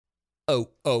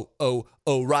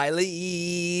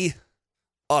O'Reilly.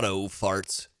 Auto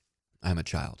farts. I'm a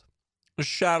child.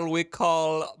 Shall we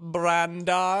call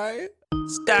Brandy?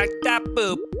 Stack that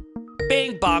boop.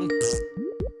 Bing bong.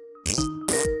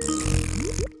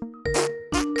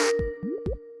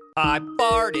 I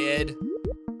farted.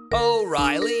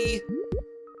 O'Reilly.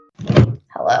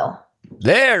 Hello.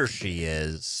 There she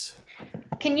is.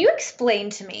 Can you explain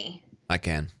to me I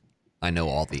can. I know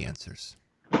all the answers.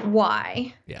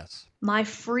 why Yes. my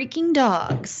freaking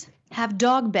dogs have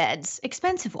dog beds,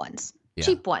 expensive ones, Yeah.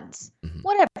 cheap ones, Mhm.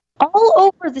 whatever, all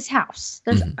over this house?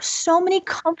 There's Mhm. so many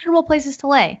comfortable places to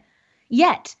lay.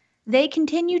 Yet they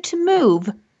continue to move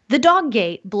the dog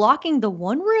gate, blocking the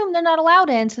one room they're not allowed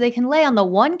in so they can lay on the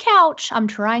one couch I'm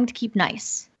trying to keep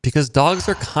nice. Because dogs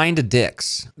are kind of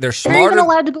dicks. They're They're even smarter.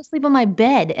 allowed to go sleep on my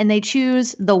bed, and they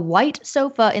choose the white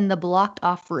sofa in the blocked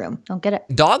off room. Don't get it?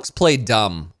 Dogs play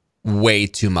dumb way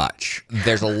too much.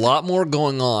 There's a lot more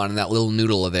going on in that little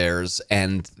noodle of theirs,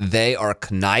 and they are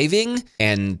conniving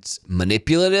and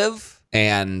manipulative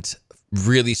and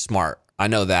really smart. I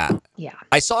know that. Yeah.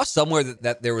 I saw somewhere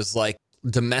that there was like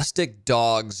domestic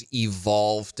dogs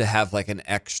evolved to have like an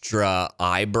extra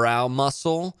eyebrow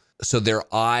muscle so their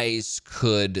eyes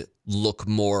could look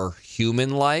more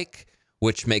human-like,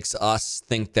 which makes us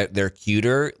think that they're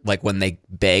cuter, like when they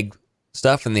beg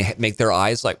stuff and they make their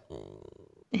eyes like...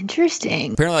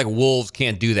 Interesting. Apparently, like, wolves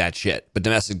can't do that shit, but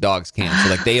domestic dogs can. So,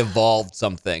 like, they evolved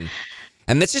something.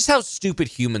 And that's just how stupid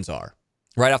humans are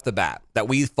right off the bat, that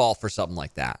we fall for something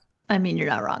like that. I mean, you're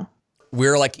not wrong.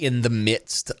 We're, like, in the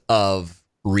midst of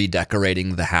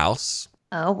redecorating the house.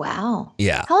 Oh, wow.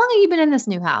 Yeah. How long have you been in this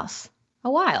new house?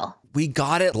 A while. We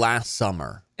got it last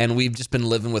summer, and we've just been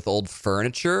living with old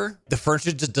furniture. The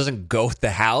furniture just doesn't go with the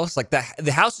house. Like,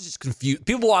 the house is just confused.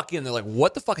 People walk in, they're like,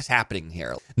 what the fuck is happening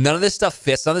here? None of this stuff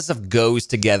fits. None of this stuff goes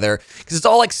together. Because it's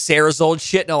all like Sarah's old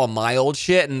shit and all of my old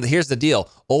shit. And here's the deal.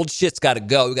 Old shit's got to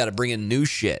go. We got to bring in new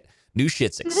shit. New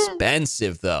shit's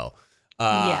expensive, though.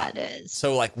 Yeah, it is.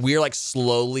 So, like, we're, like,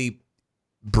 slowly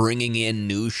bringing in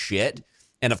new shit.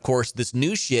 And, of course, this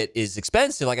new shit is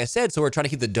expensive, like I said. So we're trying to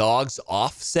keep the dogs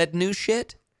off said new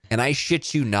shit. And I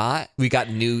shit you not, we got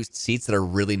new seats that are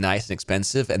really nice and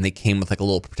expensive. And they came with, like, a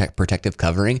little protective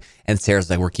covering. And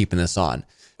Sarah's like, we're keeping this on.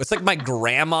 It's like my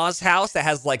grandma's house that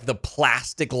has, like, the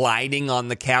plastic lining on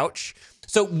the couch.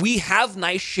 So we have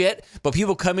nice shit, but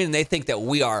people come in and they think that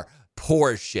we are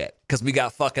poor as shit because we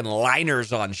got fucking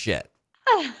liners on shit.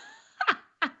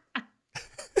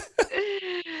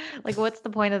 Like, what's the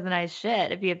point of the nice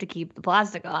shit if you have to keep the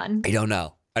plastic on? I don't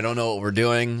know. I don't know what we're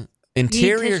doing. You need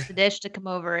Interior. Tish the Dish to come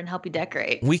over and help you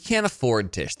decorate. We can't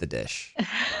afford Tish the Dish. Yes,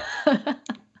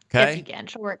 Okay? you can.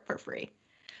 She'll work for free.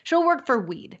 She'll work for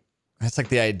weed. That's like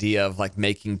the idea of like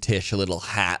making Tish a little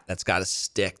hat that's got a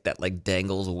stick that like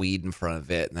dangles weed in front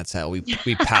of it. And that's how we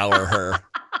power her.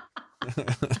 I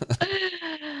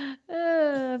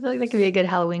feel like that could be a good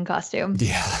Halloween costume.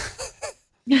 Yeah.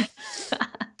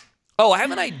 Oh, I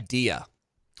have an idea.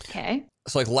 Okay.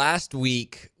 So like last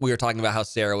week we were talking about how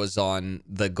Sarah was on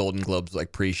the Golden Globes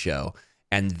like pre-show.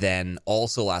 And then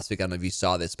also last week, I don't know if you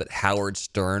saw this, but Howard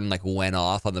Stern like went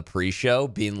off on the pre-show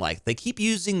being like, they keep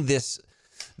using this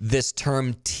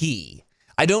term tea.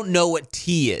 I don't know what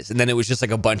tea is. And then it was just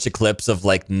like a bunch of clips of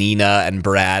like Nina and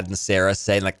Brad and Sarah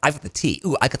saying like, I've got the tea.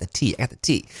 Ooh, I got the tea. I got the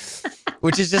tea.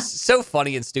 Which is just so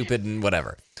funny and stupid and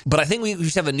whatever. But I think we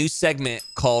should have a new segment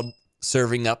called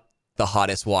Serving Up the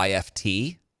Hottest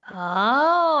YFT.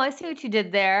 Oh, I see what you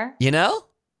did there. You know?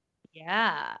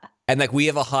 Yeah. And like we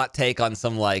have a hot take on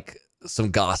some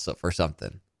gossip or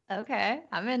something. Okay.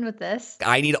 I'm in with this.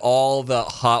 I need all the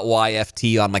hot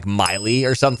YFT on like Miley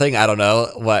or something. I don't know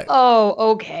what.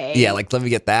 Oh, okay. Yeah, like let me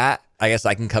get that. I guess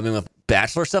I can come in with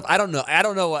Bachelor stuff. I don't know. I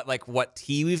don't know what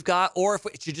tea we've got, or if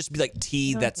it should just be like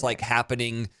tea that's like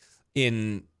happening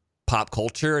in pop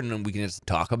culture, and then we can just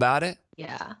talk about it.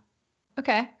 Yeah.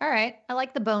 Okay. All right. I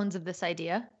like the bones of this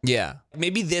idea. Yeah.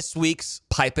 Maybe this week's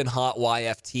piping hot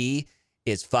YFT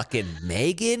is fucking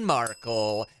Meghan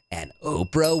Markle and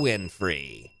Oprah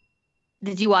Winfrey.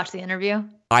 Did you watch the interview?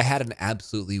 I had an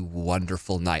absolutely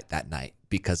wonderful night that night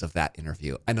because of that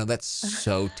interview. I know that's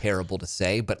so terrible to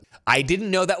say, but I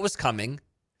didn't know that was coming.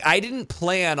 I didn't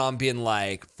plan on being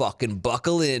like, fucking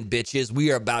buckle in, bitches.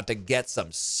 We are about to get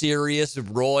some serious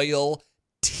royal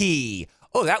tea.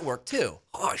 Oh, that worked too.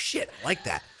 Oh, shit. I like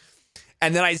that.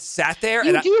 And then I sat there.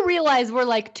 You do realize we're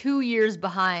like 2 years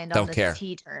behind on Don't this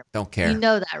tea term. Don't care. You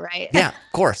know that, right? Yeah, of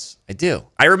course. I do.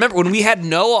 I remember when we had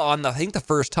Noah on, I think the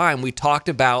first time, we talked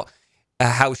about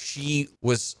how she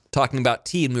was talking about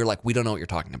tea, and we were like, we don't know what you're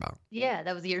talking about. Yeah,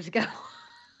 that was years ago.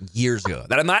 years ago.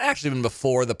 That might actually been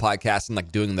before the podcast and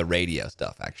like doing the radio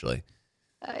stuff, actually.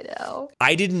 I know.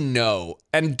 I didn't know.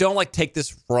 And don't like take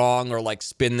this wrong or like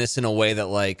spin this in a way that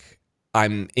like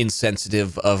I'm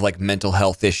insensitive of like mental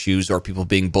health issues or people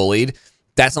being bullied.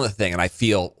 That's not the thing. And I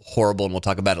feel horrible and we'll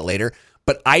talk about it later.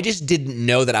 But I just didn't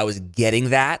know that I was getting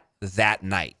that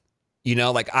night. You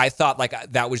know, like I thought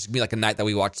like that would just be like a night that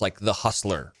we watched like The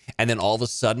Hustler. And then all of a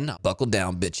sudden, buckle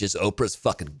down, bitches. Oprah's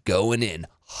fucking going in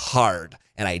hard.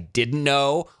 And I didn't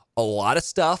know a lot of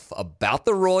stuff about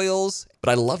the Royals, but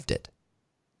I loved it.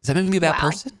 Does that make me a bad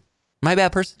person? Am I a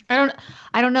bad person?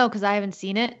 I don't know because I haven't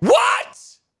seen it. What?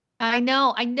 I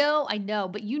know.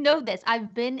 But you know this.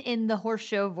 I've been in the horse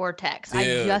show vortex. Dude.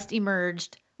 I just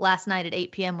emerged last night at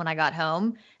 8 p.m. when I got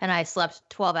home, and I slept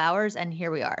 12 hours, and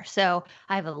here we are. So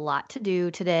I have a lot to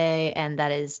do today, and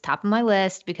that is top of my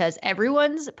list because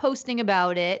everyone's posting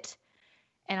about it,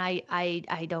 and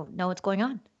I don't know what's going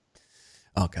on.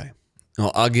 Okay.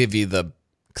 Well, I'll give you the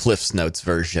Cliff's Notes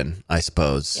version, I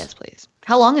suppose. Yes, please.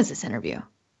 How long is this interview?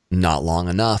 Not long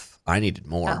enough. I needed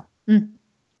more. Oh.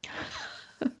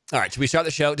 All right, should we start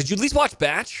the show? Did you at least watch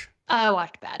Batch? I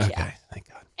watched Batch, Okay, yeah. thank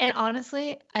God. And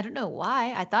honestly, I don't know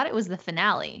why. I thought it was the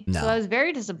finale. No. So I was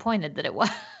very disappointed that it was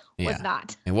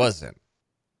not. It wasn't.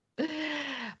 But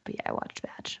yeah, I watched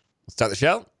Batch. Let's start the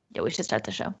show? Yeah, we should start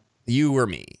the show. You or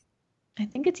me? I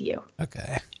think it's you.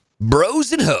 Okay.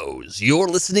 Bros and Hoes, you're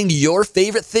listening to Your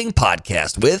Favorite Thing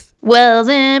podcast with Wells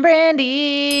and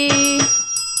Brandy.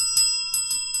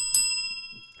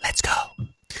 Let's go.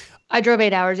 I drove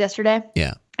 8 hours yesterday.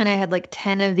 Yeah. And I had like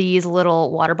 10 of these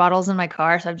little water bottles in my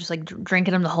car. So I'm just like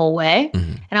drinking them the whole way.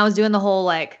 Mm-hmm. And I was doing the whole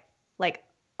like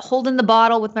holding the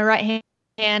bottle with my right hand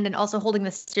and also holding the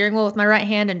steering wheel with my right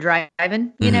hand and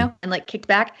driving, you know, and like kicked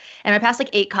back. And I passed like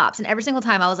 8 cops. And every single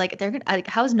time I was like,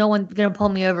 how is no one going to pull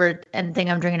me over and think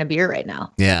I'm drinking a beer right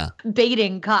now? Yeah.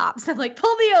 Baiting cops. I'm like,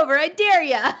 pull me over. I dare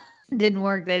ya. Didn't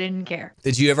work. They didn't care.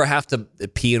 Did you ever have to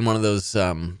pee in one of those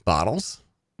bottles?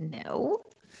 No.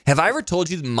 Have I ever told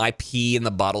you my pee in the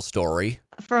bottle story?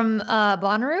 From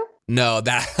Bonnaroo? No,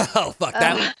 that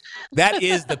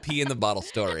is the pee in the bottle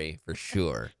story for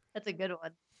sure. That's a good one.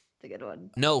 That's a good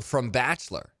one. No, from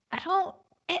Bachelor. It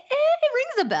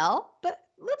rings a bell, but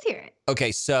let's hear it.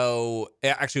 Okay, so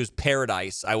actually it was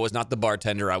Paradise. I was not the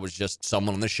bartender. I was just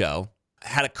someone on the show. I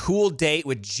had a cool date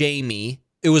with Jamie.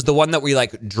 It was the one that we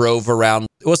like drove around.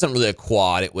 It wasn't really a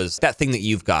quad. It was that thing that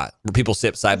you've got where people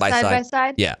sit side by side. Side by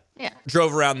side? Yeah. Yeah.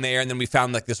 Drove around there and then we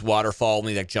found like this waterfall and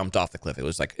we like jumped off the cliff. It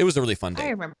was a really fun I date.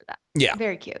 remember that. Yeah.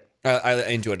 Very cute. I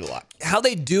enjoyed it a lot. How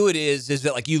they do it is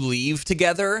that like you leave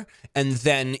together and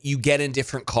then you get in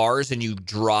different cars and you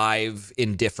drive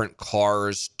in different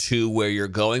cars to where you're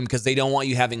going because they don't want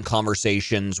you having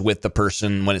conversations with the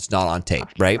person when it's not on tape,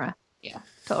 right? Yeah,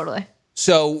 totally.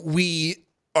 So we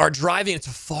are driving. It's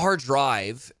a far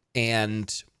drive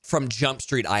and from Jump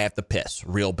Street, I have to piss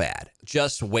real bad.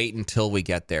 Just wait until we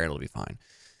get there. It'll be fine.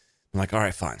 I'm like, all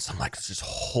right, fine. So I'm like just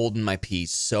holding my pee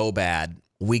so bad.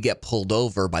 We get pulled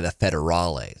over by the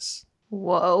federales.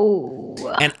 Whoa.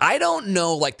 And I don't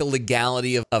know like the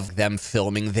legality of them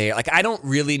filming there. Like I don't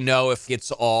really know if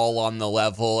it's all on the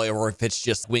level or if it's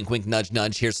just wink, wink, nudge,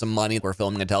 nudge. Here's some money. We're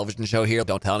filming a television show here.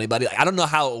 Don't tell anybody. Like, I don't know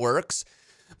how it works.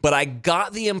 But I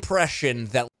got the impression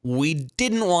that we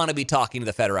didn't want to be talking to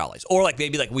the federales. Or like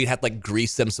maybe like we'd have to like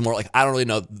grease them some more. Like I don't really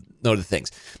know the things.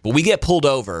 But we get pulled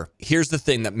over. Here's the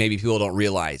thing that maybe people don't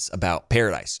realize about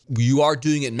Paradise. You are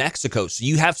doing it in Mexico, so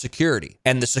you have security.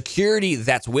 And the security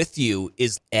that's with you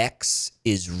is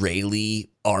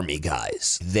ex-Israeli army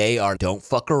guys. They are don't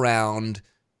fuck around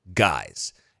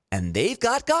guys. And they've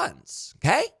got guns,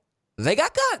 okay? They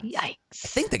got guns. Yikes. I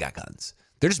think they got guns.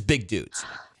 They're just big dudes.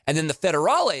 And then the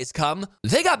federales come,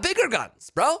 they got bigger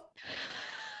guns, bro.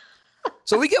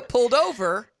 So we get pulled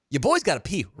over. Your boy's got to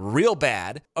pee real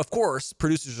bad. Of course,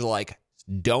 producers are like,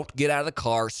 don't get out of the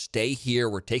car. Stay here.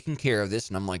 We're taking care of this.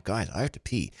 And I'm like, guys, I have to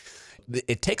pee.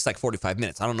 It takes like 45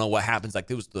 minutes. I don't know what happens. Like,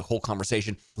 it was the whole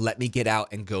conversation. Let me get out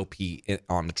and go pee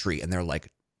on the tree. And they're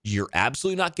like, you're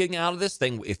absolutely not getting out of this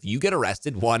thing. If you get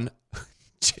arrested, one,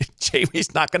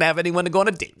 Jamie's not going to have anyone to go on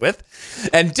a date with.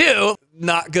 And two,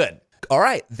 not good. All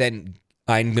right, then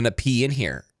I'm going to pee in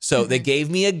here. So they gave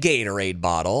me a Gatorade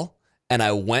bottle, and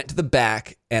I went to the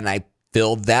back, and I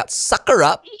filled that sucker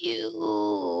up.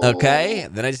 Ew. Okay?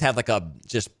 Then I just had like a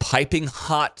just piping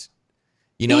hot,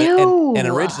 you know, and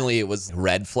originally it was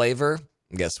red flavor.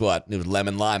 And guess what? It was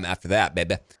lemon lime after that,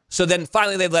 baby. So then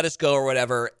finally they let us go or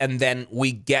whatever, and then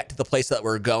we get to the place that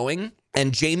we're going,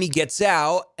 and Jamie gets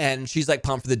out, and she's like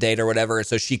pumped for the date or whatever, and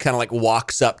so she kind of like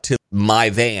walks up to my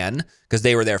van, because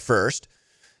they were there first,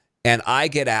 And I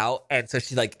get out, and so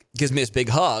she like gives me this big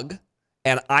hug,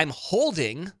 and I'm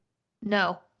holding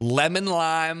No. lemon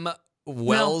lime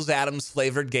Wells Adams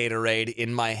flavored Gatorade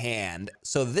in my hand.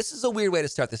 So this is a weird way to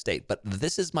start this date, but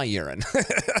this is my urine.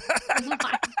 Oh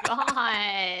my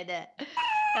God.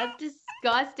 That's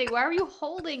disgusting. Why were you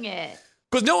holding it?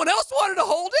 Because no one else wanted to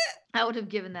hold it. I would have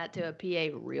given that to a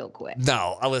PA real quick.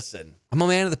 No, listen. I'm a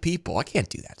man of the people. I can't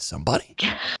do that to somebody.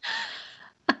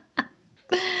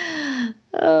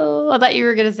 Oh, I thought you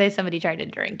were going to say somebody tried to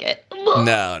drink it.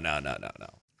 No.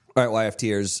 All right,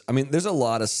 YFTers. I mean, there's a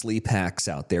lot of sleep hacks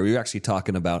out there. We were actually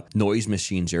talking about noise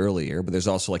machines earlier, but there's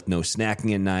also like no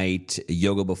snacking at night,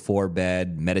 yoga before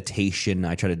bed, meditation.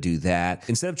 I try to do that.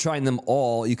 Instead of trying them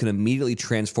all, you can immediately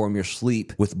transform your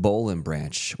sleep with Boll &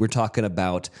 Branch. We're talking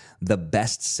about the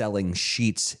best-selling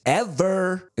sheets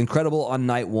ever. Incredible on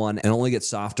night one and only get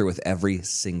softer with every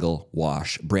single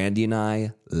wash. Brandy and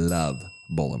I love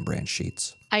Boll & Branch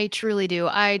sheets. I truly do.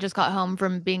 I just got home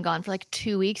from being gone for like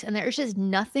 2 weeks, and there's just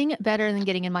nothing better than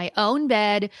getting in my own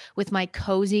bed with my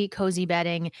cozy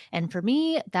bedding. And for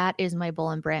me, that is my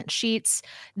Boll & Branch sheets.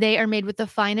 They are made with the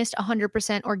finest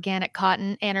 100% organic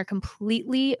cotton and are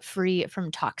completely free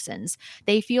from toxins.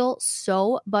 They feel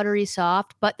so buttery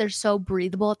soft, but they're so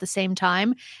breathable at the same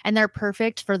time, and they're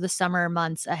perfect for the summer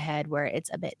months ahead where it's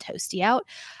a bit toasty out.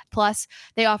 Plus,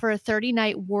 they offer a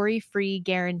 30-night worry-free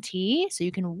guarantee, so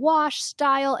you can wash,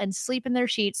 style, and sleep in their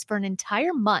sheets for an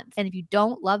entire month. And if you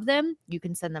don't love them, you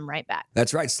can send them right back.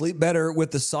 That's right. Sleep better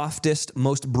with the softest,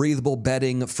 most breathable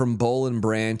bedding from Boll &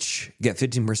 Branch. Get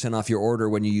 15% off your order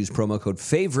when you use promo code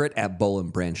FAVORITE at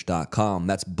bollandbranch.com.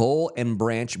 That's Boll &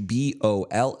 Branch,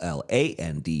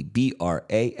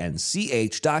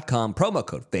 BOLLANDBRANCH.com. Promo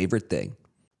code FAVORITE thing.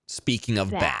 Speaking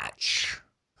of batch,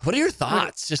 what are your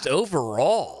thoughts just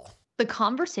overall? The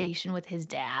conversation with his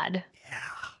dad. Yeah.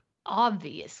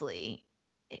 Obviously,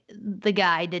 the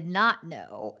guy did not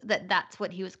know that that's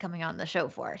what he was coming on the show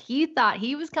for. He thought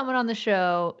he was coming on the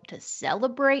show to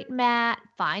celebrate Matt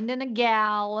finding a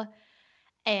gal,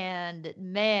 and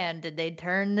man, did they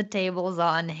turn the tables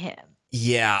on him.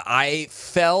 Yeah, I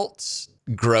felt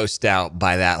grossed out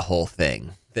by that whole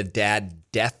thing. The dad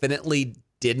definitely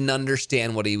didn't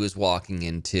understand what he was walking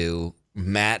into.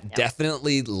 Matt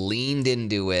definitely leaned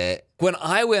into it. When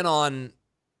I went on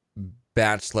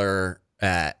Bachelor,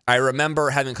 I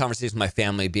remember having a conversation with my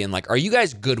family being like, are you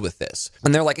guys good with this?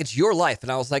 And they're like, it's your life.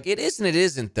 And I was like, it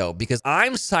isn't though, because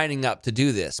I'm signing up to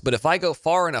do this. But if I go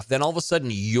far enough, then all of a sudden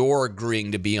you're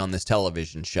agreeing to be on this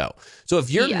television show. So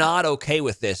if you're not okay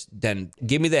with this, then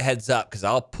give me the heads up because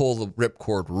I'll pull the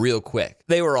ripcord real quick.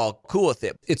 They were all cool with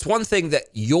it. It's one thing that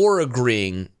you're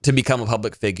agreeing to become a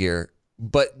public figure,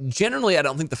 but generally, I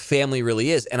don't think the family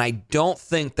really is. And I don't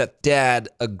think that dad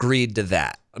agreed to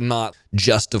that. I'm not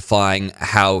justifying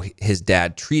how his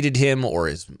dad treated him or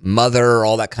his mother,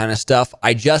 all that kind of stuff.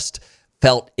 I just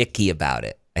felt icky about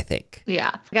it, I think.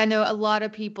 Yeah. I know a lot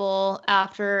of people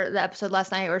after the episode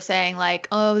last night were saying like,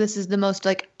 oh, this is the most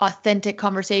like authentic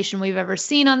conversation we've ever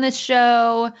seen on this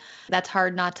show. That's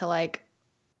hard not to like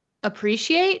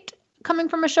appreciate coming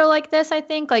from a show like this. I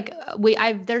think like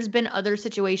there's been other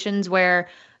situations where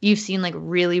you've seen like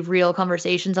really real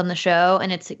conversations on the show,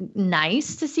 and it's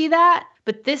nice to see that.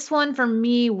 But this one for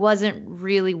me wasn't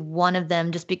really one of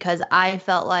them, just because I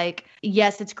felt like,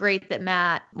 yes, it's great that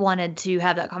Matt wanted to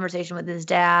have that conversation with his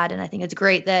dad. And I think it's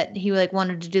great that he like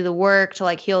wanted to do the work to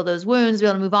like heal those wounds, be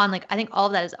able to move on. Like, I think all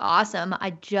of that is awesome. I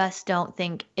just don't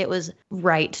think it was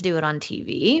right to do it on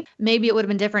TV. Maybe it would have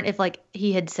been different if like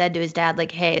he had said to his dad,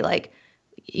 like, hey, like,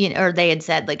 you know, or they had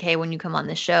said like, hey, when you come on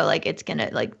this show, like it's gonna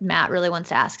like Matt really wants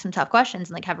to ask some tough questions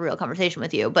and like have a real conversation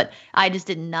with you. But I just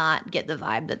did not get the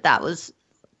vibe that that was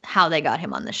how they got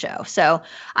him on the show. So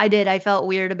I felt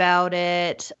weird about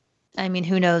it. I mean,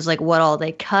 who knows like what all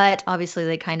they cut. Obviously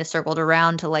they kind of circled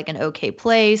around to like an okay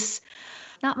place.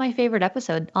 Not my favorite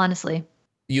episode, honestly.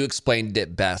 You explained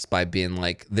it best by being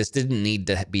like, this didn't need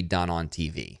to be done on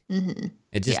TV. Mm-hmm.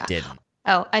 It just didn't.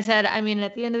 Oh, I said, I mean,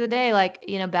 at the end of the day, like,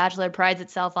 you know, Bachelor prides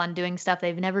itself on doing stuff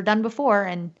they've never done before,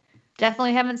 and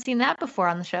definitely haven't seen that before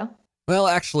on the show. Well,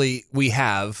 actually, we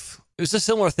have. It was a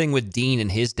similar thing with Dean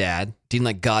and his dad. Dean,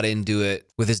 like, got into it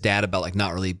with his dad about, like,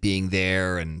 not really being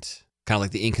there and kind of, like,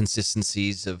 the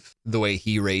inconsistencies of the way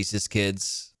he raised his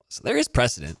kids. So there is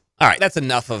precedent. All right, that's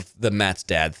enough of the Matt's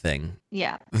dad thing.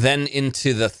 Yeah. Then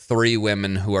into the three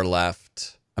women who are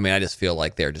left. I mean, I just feel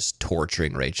like they're just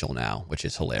torturing Rachel now, which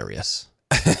is hilarious.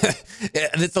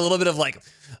 And it's a little bit of like,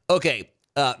 okay,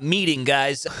 meeting,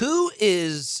 guys. Who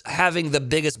is having the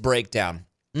biggest breakdown?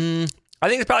 I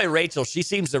think it's probably Rachel. She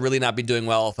seems to really not be doing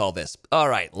well with all this. All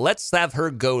right, let's have her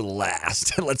go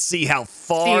last. Let's see how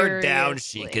far down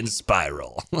she can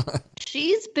spiral.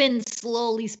 She's been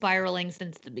slowly spiraling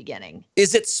since the beginning.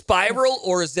 Is it spiral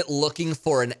or is it looking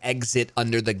for an exit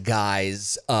under the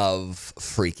guise of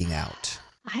freaking out?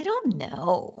 I don't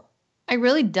know. I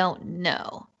really don't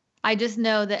know. I just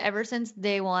know that ever since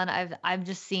day one, I've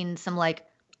just seen some like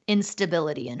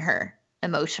instability in her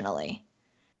emotionally.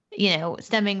 You know,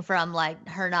 stemming from like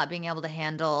her not being able to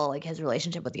handle like his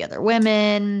relationship with the other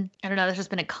women. I don't know. There's just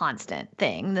been a constant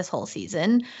thing this whole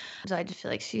season. So I just feel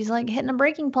like she's like hitting a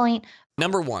breaking point.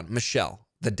 Number 1, Michelle,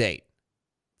 the date.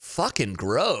 Fucking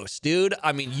gross, dude.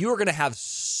 I mean, you were going to have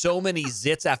so many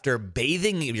zits after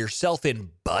bathing yourself in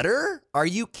butter? Are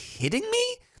you kidding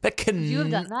me? That can. Would you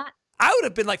have done that? I would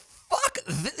have been like, fuck,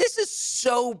 this is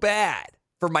so bad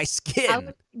for my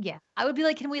skin. I would be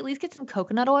like, can we at least get some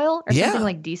coconut oil or something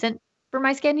like decent for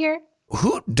my skin here?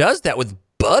 Who does that with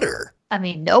butter? I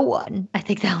mean, no one. I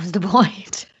think that was the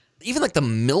point. Even like the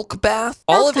milk bath?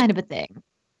 That's kind of a thing.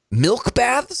 Milk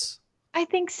baths? I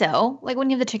think so. Like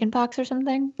when you have the chicken pox or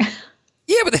something.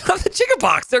 Yeah, but they have the chicken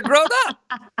pox. They're grown up.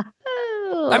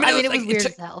 I mean, it was weird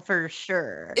as hell for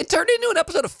sure. It turned into an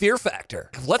episode of Fear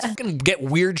Factor. Let's fucking get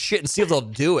weird shit and see if they'll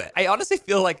do it. I honestly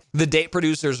feel like the date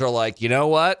producers are like, you know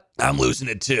what? I'm losing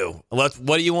it too. What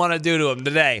do you want to do to them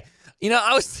today? You know,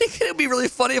 I was thinking it'd be really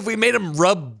funny if we made them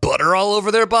rub butter all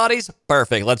over their bodies.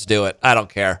 Perfect. Let's do it. I don't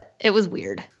care. It was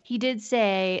weird. He did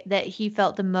say that he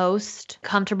felt the most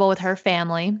comfortable with her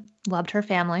family, loved her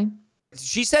family.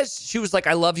 She says, she was like,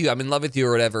 I love you. I'm in love with you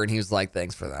or whatever. And he was like,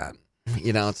 thanks for that.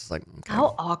 You know, it's like, okay.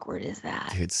 How awkward is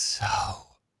that? It's so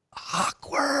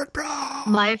awkward, bro.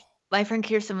 My friend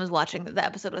Kirsten was watching the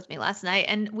episode with me last night,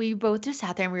 and we both just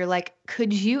sat there and we were like,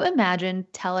 could you imagine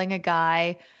telling a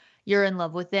guy you're in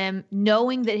love with them,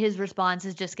 knowing that his response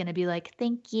is just going to be like,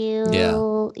 thank you.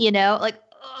 Yeah. You know, like,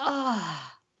 ugh.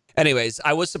 Anyways,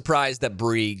 I was surprised that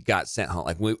Bree got sent home.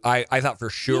 Like I thought for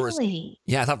sure. Really?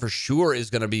 I thought for sure it was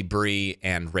going to be Bree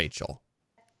and Rachel.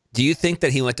 Do you think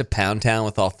that he went to Pound Town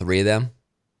with all 3 of them?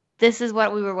 This is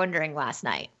what we were wondering last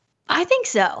night. I think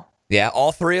so. Yeah,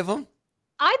 all 3 of them?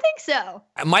 I think so.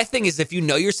 My thing is, if you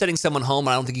know you're sending someone home,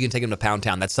 I don't think you can take them to Pound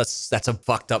Town. That's a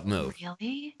fucked up move.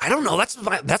 Really? I don't know. That's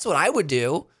what I would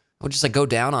do. I would just like go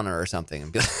down on her or something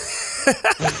and be like,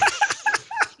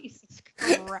 Jesus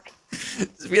Christ.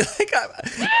 just be like,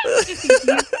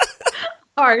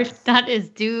 Harsh. That is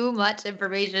too much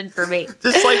information for me.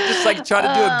 just like try to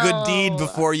do a good deed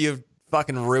before you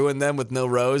fucking ruin them with no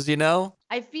rose, you know?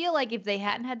 I feel like if they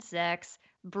hadn't had sex,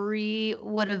 Bree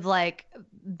would have like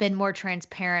been more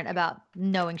transparent about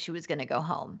knowing she was going to go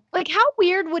home. Like, how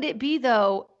weird would it be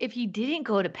though if he didn't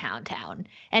go to Pound Town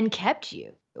and kept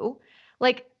you?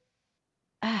 Like,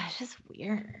 it's just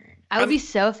weird. I would be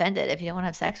so offended if you don't want to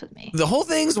have sex with me. The whole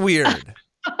thing's weird.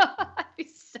 I'd be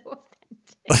so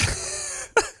offended.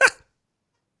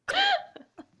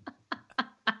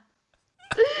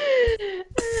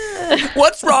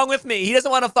 What's wrong with me? He doesn't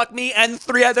want to fuck me and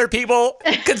 3 other people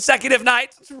consecutive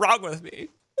nights. What's wrong with me?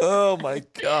 Oh my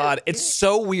God. It's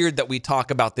so weird that we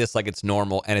talk about this like it's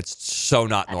normal, and it's so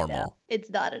not normal. It's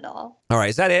not at all. All right,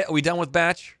 is that it? Are we done with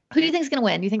Batch? Who do you think's going to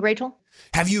win? Do you think Rachel?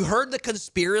 Have you heard the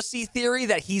conspiracy theory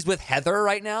that he's with Heather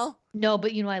right now? No,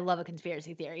 but you know I love a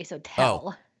conspiracy theory, so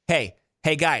tell. Hey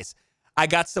guys, I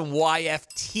got some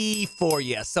YFT for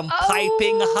you. Some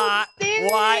piping hot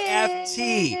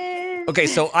YFT. Okay,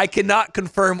 so I cannot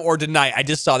confirm or deny. I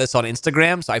just saw this on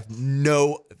Instagram, so I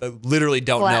literally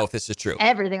don't know if this is true.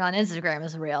 Everything on Instagram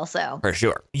is real, so. For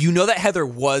sure. You know that Heather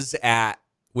was at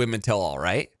Women Tell All,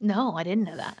 right? No, I didn't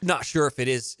know that. Not sure if it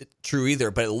is true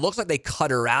either, but it looks like they cut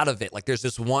her out of it. Like there's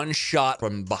this one shot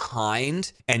from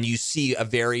behind, and you see a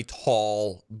very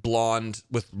tall blonde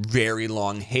with very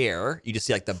long hair. You just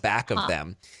see like the back of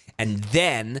them. And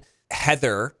then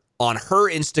Heather on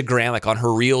her Instagram, like on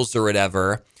her reels or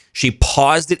whatever, she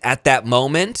paused it at that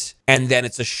moment, and then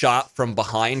it's a shot from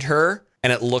behind her,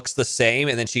 and it looks the same,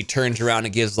 and then she turns around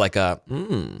and gives like a,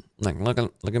 like, look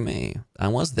at me. I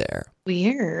was there.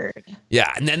 Weird.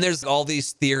 Yeah, and then there's all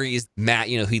these theories. Matt,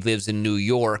 you know, he lives in New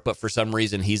York, but for some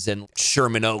reason he's in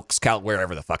Sherman Oaks,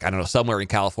 wherever the fuck, I don't know, somewhere in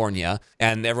California,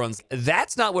 and everyone's,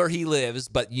 that's not where he lives,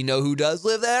 but you know who does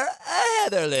live there?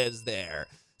 Heather lives there.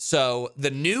 So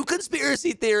the new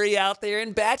conspiracy theory out there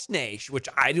in Batch Nation, which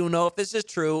I don't know if this is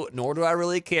true, nor do I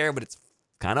really care, but it's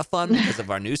kind of fun because of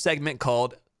our new segment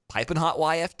called Piping Hot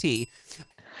YFT.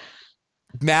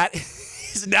 Matt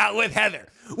is not with Heather,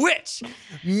 which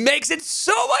makes it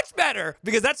so much better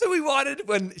because that's what we wanted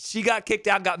when she got kicked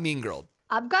out, got mean girled.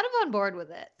 I'm kind of on board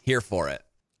with it. Here for it.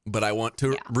 But I want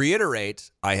to reiterate,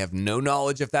 I have no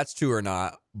knowledge if that's true or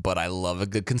not, but I love a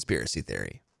good conspiracy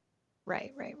theory.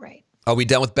 Right. Are we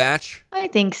done with Batch? I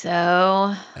think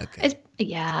so. Okay.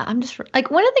 I'm just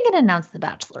like, when are they going to announce The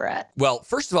Bachelorette? Well,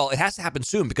 first of all, it has to happen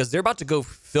soon because they're about to go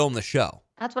film the show.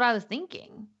 That's what I was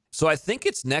thinking. So I think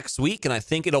it's next week, and I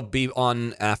think it'll be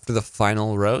on after the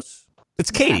final rose. It's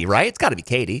Katie, right? It's got to be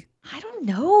Katie. I don't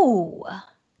know.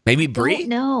 Maybe Bree?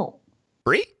 No.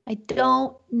 Bree? I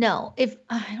don't know. I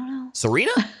don't know.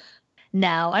 Serena?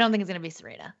 No, I don't think it's going to be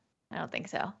Serena. I don't think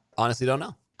so. Honestly, don't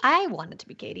know. I want it to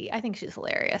be Katie. I think she's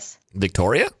hilarious.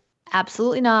 Victoria?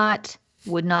 Absolutely not.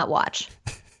 Would not watch.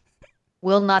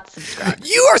 Will not subscribe.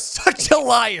 You are such a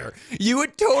liar. You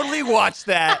would totally watch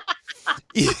that.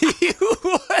 You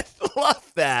would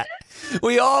love that.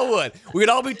 We all would. We'd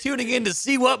all be tuning in to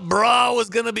see what bra was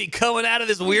going to be coming out of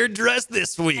this weird dress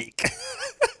this week.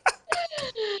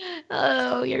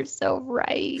 Oh, you're so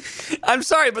right. I'm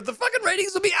sorry, but the fucking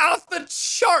ratings will be off the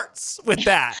charts with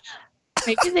that.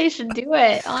 Maybe they should do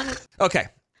it, honestly. Okay,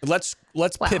 let's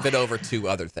pivot over to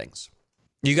other things.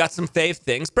 You got some fave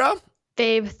things, bro?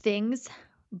 Fave things,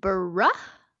 bruh?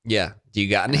 Yeah. Do you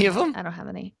got any of them? I don't have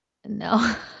any.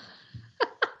 No.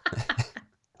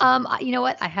 You know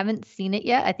what? I haven't seen it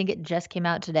yet. I think it just came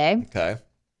out today. Okay.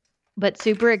 But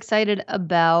super excited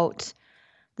about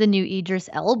the new Idris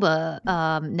Elba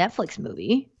Netflix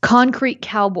movie, Concrete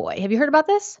Cowboy. Have you heard about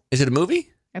this? Is it a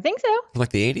movie? I think so. From like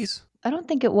the 80s? I don't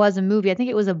think it was a movie. I think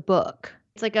it was a book.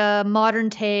 It's like a modern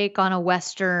take on a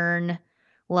Western.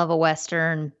 Love a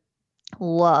Western.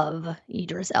 Love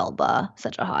Idris Elba.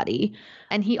 Such a hottie.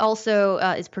 And he also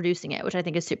is producing it, which I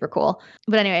think is super cool.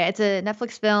 But anyway, it's a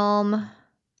Netflix film.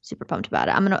 Super pumped about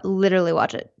it. I'm going to literally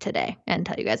watch it today and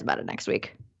tell you guys about it next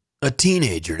week. A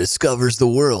teenager discovers the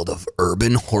world of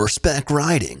urban horseback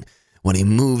riding when he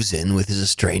moves in with his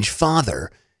estranged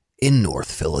father in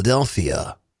North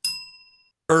Philadelphia.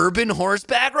 Urban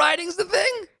horseback riding's the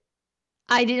thing?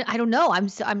 I don't know. I'm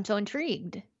so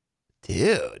intrigued.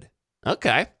 Dude.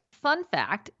 Okay. Fun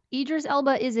fact, Idris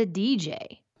Elba is a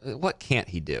DJ. What can't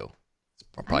he do? It's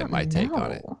I probably don't my take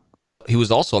on it. know. He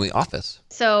was also on The Office.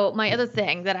 So my other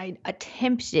thing that I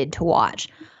attempted to watch,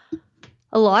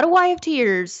 a lot of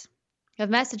YFTers have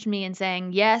messaged me and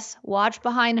saying, yes, watch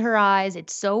Behind Her Eyes.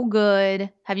 It's so good.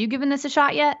 Have you given this a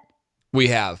shot yet? We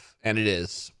have, and it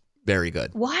is very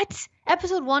good. What?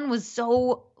 Episode 1 was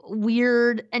so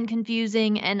weird and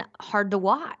confusing and hard to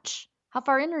watch. How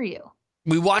far in are you?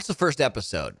 We watched the first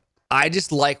episode. I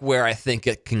just like where I think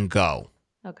it can go.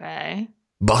 Okay.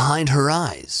 Behind Her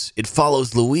Eyes, it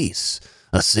follows Louise,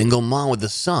 a single mom with a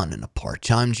son and a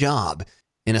part-time job.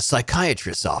 In a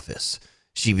psychiatrist's office,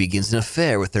 she begins an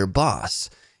affair with her boss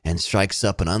and strikes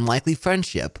up an unlikely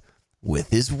friendship with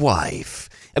his wife.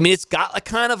 I mean, it's got a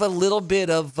kind of a little bit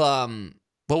of,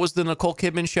 what was the Nicole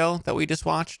Kidman show that we just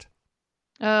watched?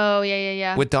 Oh,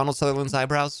 yeah. With Donald Sutherland's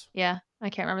eyebrows? Yeah, I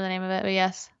can't remember the name of it, but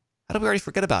yes. How did we already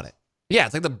forget about it? Yeah,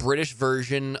 it's like the British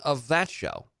version of that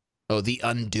show. Oh, The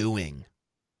Undoing.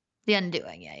 The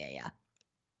Undoing, yeah.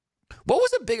 What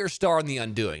was a bigger star in The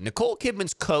Undoing? Nicole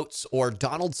Kidman's coats or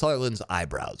Donald Sutherland's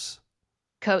eyebrows?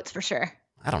 Coats for sure.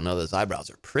 I don't know. Those eyebrows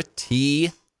are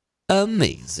pretty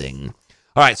amazing.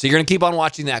 All right, so you're going to keep on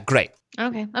watching that. Great.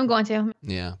 Okay, I'm going to.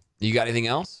 Yeah. You got anything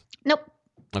else? Nope.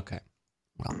 Okay.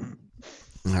 Well,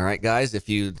 all right, guys. If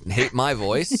you hate my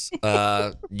voice,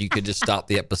 you could just stop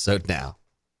the episode now.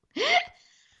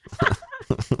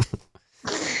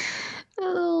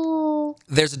 Oh.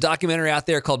 There's a documentary out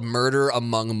there called Murder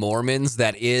Among Mormons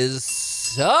that is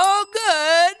so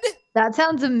good. That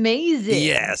sounds amazing.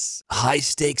 Yes.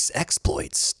 High-stakes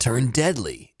exploits turn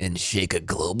deadly and shake a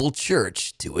global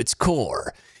church to its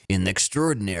core in an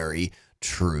extraordinary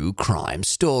true crime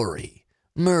story.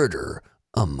 Murder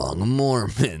Among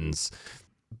Mormons.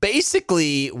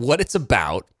 Basically, what it's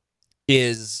about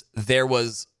is there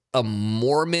was a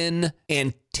Mormon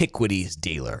antiquities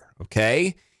dealer,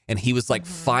 okay? And he was like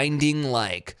finding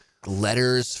like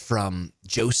letters from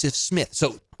Joseph Smith.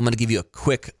 So I'm going to give you a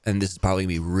quick, and this is probably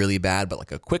going to be really bad, but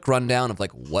like a quick rundown of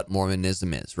like what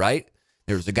Mormonism is, right?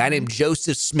 There was a guy named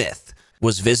Joseph Smith,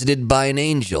 was visited by an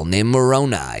angel named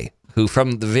Moroni, who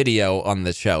from the video on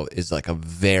the show is like a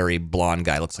very blonde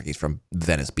guy. Looks like he's from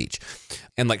Venice Beach.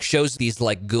 And like shows these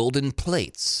like golden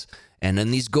plates. And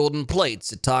in these golden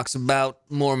plates, it talks about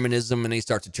Mormonism, and he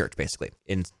starts a church, basically,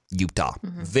 in Utah.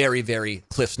 Very, very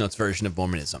Cliff's Notes version of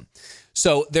Mormonism.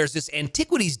 So there's this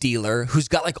antiquities dealer who's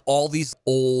got, like, all these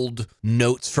old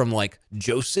notes from, like,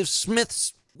 Joseph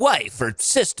Smith's wife or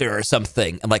sister or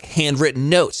something, and like handwritten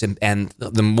notes, and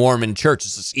the Mormon church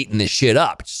is just eating this shit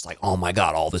up. It's just like, oh my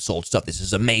God, all this old stuff. This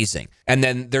is amazing. And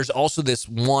then there's also this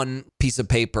one piece of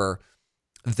paper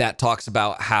that talks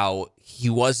about how he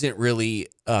wasn't really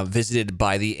visited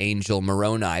by the angel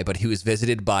Moroni, but he was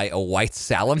visited by a white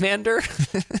salamander.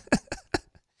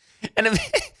 And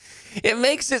it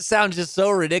makes it sound just so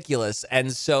ridiculous.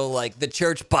 And so like the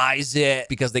church buys it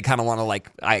because they kind of want to like,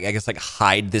 I guess like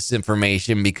hide this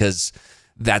information because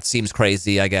that seems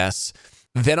crazy, I guess.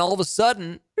 Then all of a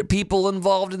sudden, people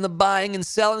involved in the buying and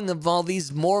selling of all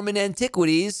these Mormon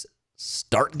antiquities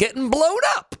start getting blown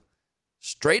up.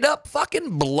 Straight up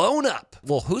fucking blown up.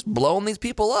 Well, who's blowing these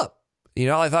people up? You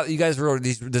know, I thought you guys were all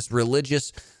these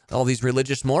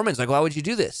religious Mormons. Like, why would you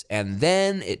do this? And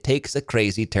then it takes a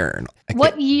crazy turn.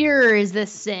 What year is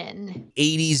this in?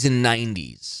 80s and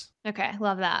 90s. Okay,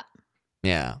 love that.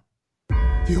 Yeah.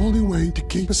 The only way to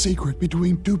keep a secret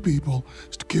between two people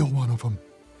is to kill one of them.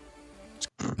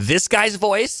 This guy's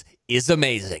voice is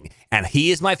amazing. And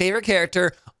he is my favorite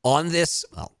character on this.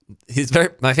 Well, he's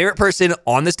my favorite person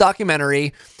on this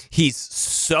documentary. He's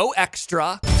so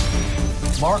extra.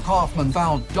 Mark Hoffman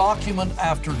found document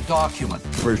after document.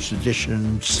 First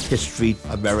edition's History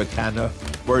Americana,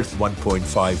 worth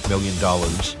 $1.5 million.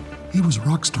 He was a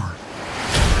rock star.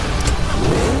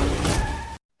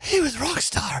 He was rock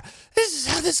star. This is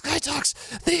how this guy talks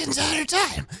the entire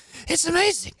time. It's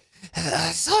amazing.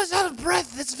 So he's out of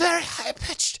breath. It's very high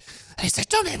pitched. And he's like,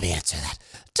 don't make me answer that.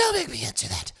 Don't make me answer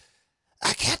that.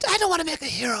 I don't want to make a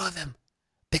hero of him.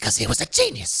 Because he was a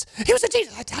genius. He was a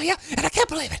genius, I tell you, and I can't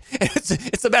believe it. And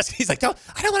it's the best. He's like, I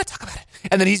don't want to talk about it.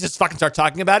 And then he just fucking starts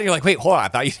talking about it. And you're like, wait, hold on. I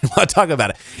thought you didn't want to talk about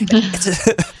it.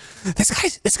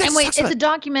 This guy. And wait, it's a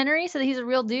documentary, so he's a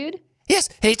real dude? Yes,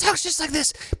 and he talks just like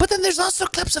this. But then there's also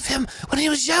clips of him when he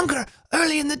was younger,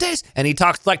 early in the days, and he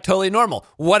talks like totally normal.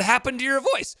 What happened to your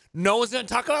voice? No one's going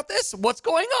to talk about this? What's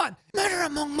going on? Murder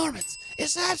Among Mormons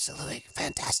is absolutely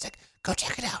fantastic. Go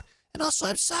check it out. And also,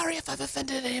 I'm sorry if I've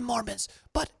offended any Mormons,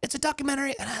 but it's a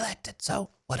documentary and I liked it, so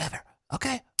whatever.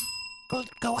 Okay?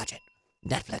 Go watch it.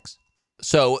 Netflix.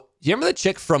 So, you remember the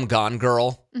chick from Gone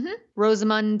Girl? Mm-hmm.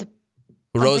 Rosamund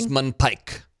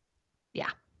Pike. Yeah.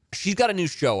 She's got a new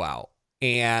show out,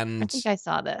 and I think I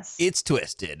saw this. It's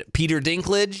twisted. Peter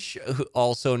Dinklage,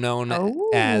 also known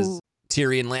as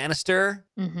Tyrion Lannister,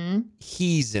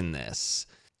 he's in this.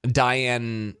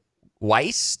 Diane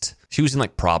Weist, she was in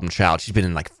like Problem Child. She's been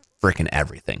in like freaking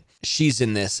everything. She's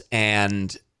in this,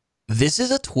 and this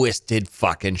is a twisted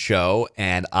fucking show,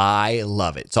 and I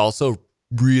love it. It's also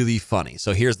really funny.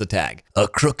 So here's the tag. A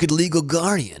crooked legal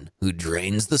guardian who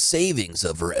drains the savings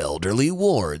of her elderly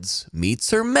wards meets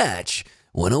her match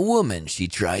when a woman she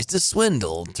tries to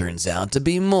swindle turns out to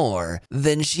be more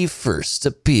than she first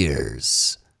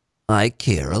appears. I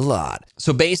care a lot.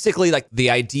 So basically, like, the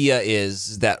idea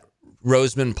is that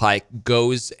Rosamund Pike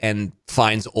goes and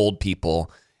finds old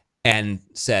people and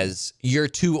says, you're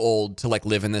too old to like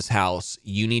live in this house.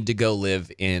 You need to go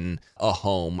live in a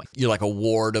home. You're like a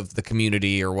ward of the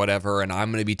community or whatever, and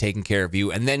I'm going to be taking care of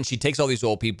you. And then she takes all these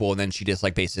old people, and then she just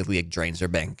like basically like drains their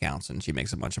bank accounts, and she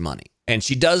makes a bunch of money. And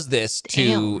she does this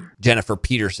to Jennifer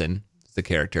Peterson, the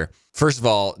character. First of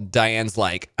all, Diane's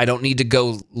like, I don't need to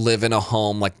go live in a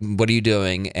home. Like, what are you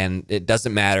doing? And it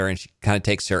doesn't matter. And she kind of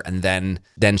takes her, and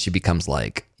then she becomes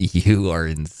like, you are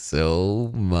in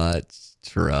so much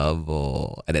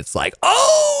trouble. And it's like,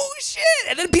 oh shit.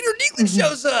 And then Peter Dinklage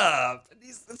shows up.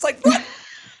 It's like, what?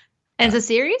 And it's a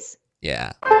series?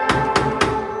 Yeah.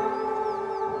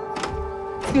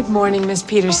 Good morning, Miss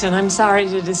Peterson. I'm sorry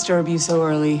to disturb you so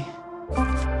early.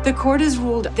 The court has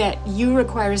ruled that you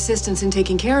require assistance in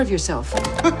taking care of yourself.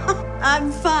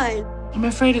 I'm fine. I'm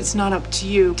afraid it's not up to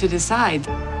you to decide.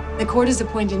 The court has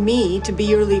appointed me to be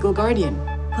your legal guardian.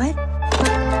 What?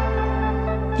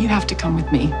 You have to come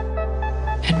with me.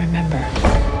 And remember,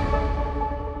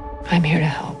 I'm here to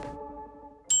help.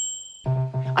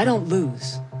 I don't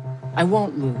lose. I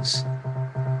won't lose.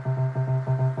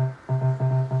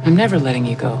 I'm never letting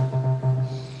you go.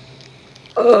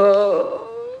 Oh,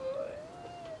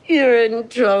 you're in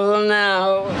trouble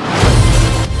now.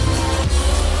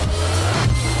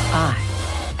 I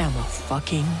am a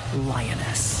fucking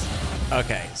lioness.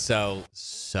 Okay, so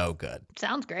good.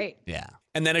 Sounds great. Yeah.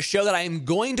 And then a show that I am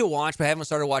going to watch, but I haven't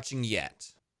started watching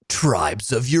yet.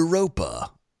 Tribes of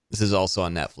Europa. This is also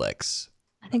on Netflix.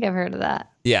 I think I've heard of that.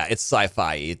 Yeah, it's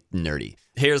sci-fi, it's nerdy.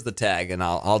 Here's the tag, and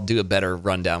I'll do a better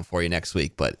rundown for you next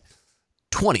week. But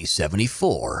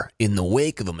 2074, in the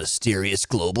wake of a mysterious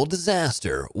global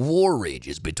disaster, war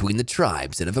rages between the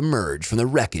tribes that have emerged from the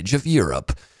wreckage of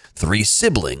Europe. 3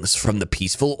 siblings from the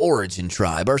peaceful origin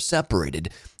tribe are separated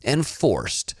and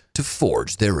forced to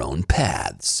forge their own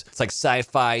paths. It's like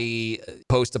sci-fi,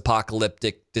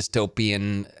 post-apocalyptic,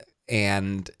 dystopian,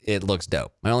 and it looks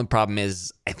dope. My only problem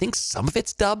is I think some of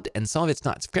it's dubbed and some of it's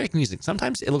not. It's very confusing.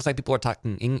 Sometimes it looks like people are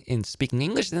talking in speaking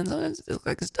English, and then sometimes it looks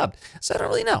like it's dubbed. So I don't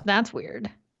really know. That's weird.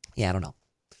 Yeah, I don't know.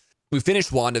 We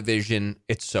finished WandaVision.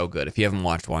 It's so good. If you haven't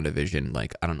watched WandaVision,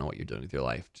 like, I don't know what you're doing with your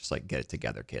life. Just like get it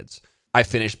together, kids. I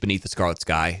finished Beneath the Scarlet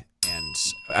Sky, and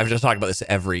I've just talked about this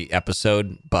every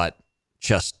episode, but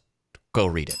just go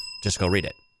read it. Just go read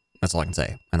it. That's all I can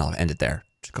say, and I'll end it there.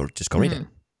 Just go read it.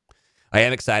 I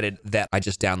am excited that I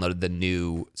just downloaded the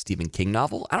new Stephen King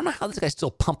novel. I don't know how this guy's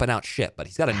still pumping out shit, but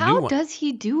he's got a new one. How does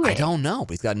he do it? I don't know,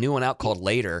 but he's got a new one out called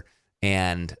Later,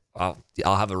 and I'll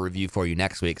have a review for you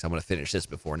next week, so I'm going to finish this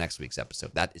before next week's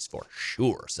episode. That is for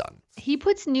sure, son. He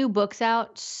puts new books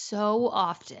out so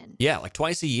often. Yeah, like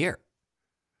twice a year.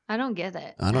 I don't get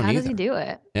it. I don't How either. does he do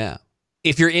it? Yeah.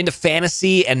 If you're into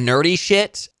fantasy and nerdy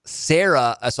shit,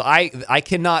 Sarah, so I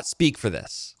cannot speak for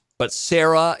this, but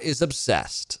Sarah is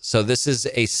obsessed. So this is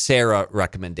a Sarah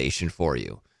recommendation for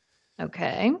you.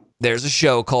 Okay. There's a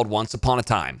show called Once Upon a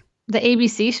Time. The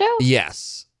ABC show?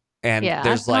 Yes. And yeah,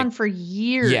 there's I've gone for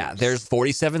years. Yeah, there's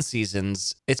 47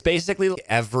 seasons. It's basically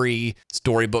every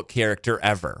storybook character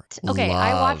ever. Okay, Love.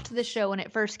 I watched the show when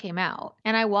it first came out.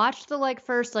 And I watched the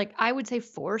first I would say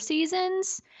 4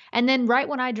 seasons. And then right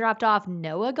when I dropped off,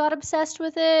 Noah got obsessed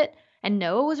with it. And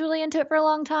Noah was really into it for a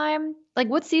long time. Like,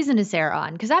 what season is Sarah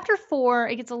on? Because after 4,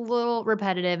 it gets a little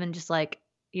repetitive and just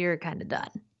you're kind of done.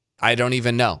 I don't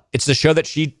even know. It's the show that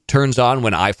she turns on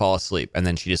when I fall asleep, and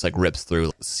then she just rips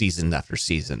through season after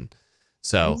season.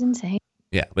 So That's insane.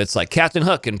 yeah, it's like Captain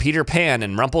Hook and Peter Pan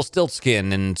and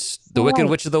Rumpelstiltskin and the Wicked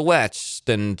Witch of the West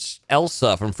and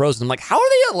Elsa from Frozen. I'm like, how are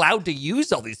they allowed to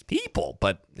use all these people?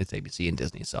 But it's ABC and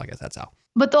Disney, so I guess that's how.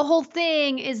 But the whole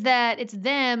thing is that it's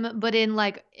them, but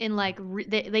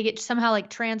they get somehow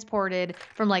transported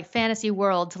from fantasy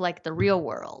world to the real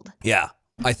world. Yeah,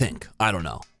 I think. I don't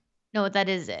know. No, that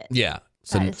is it. Yeah.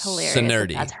 That is hilarious.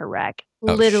 Nerdy. That's her wreck.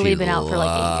 Oh, Literally she been out for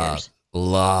 8 years.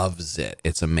 Loves it.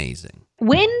 It's amazing.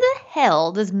 When the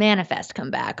hell does Manifest come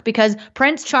back? Because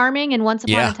Prince Charming in Once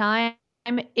Upon a Time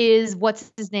is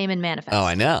what's his name in Manifest. Oh,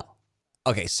 I know.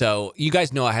 Okay, so you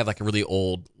guys know I have a really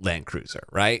old Land Cruiser,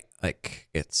 right?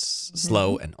 It's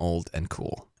slow and old and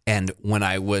cool. And when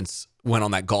I went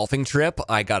on that golfing trip,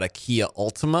 I got a Kia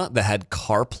Ultima that had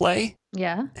CarPlay.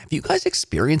 Yeah. Have you guys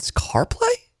experienced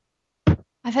CarPlay?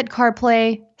 I've had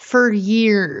CarPlay for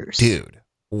years. Dude,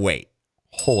 wait.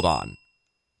 Hold on.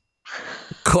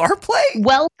 CarPlay?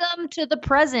 Welcome to the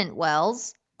present,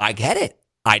 Wells. I get it.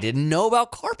 I didn't know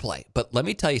about CarPlay, but let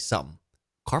me tell you something.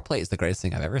 CarPlay is the greatest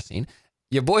thing I've ever seen.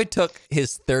 Your boy took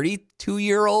his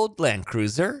 32-year-old Land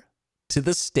Cruiser to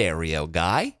the stereo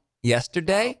guy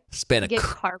yesterday. Spent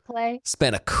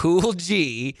a cool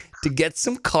G to get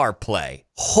some CarPlay.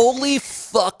 Holy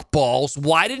fuck balls.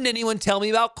 Why didn't anyone tell me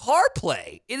about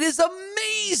CarPlay? It is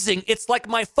amazing. It's like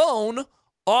my phone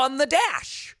on the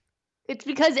dash. It's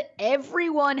because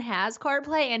everyone has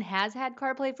CarPlay and has had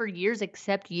CarPlay for years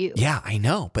except you. Yeah, I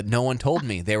know, but no one told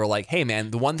me. They were like, hey,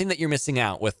 man, the one thing that you're missing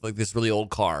out with this really old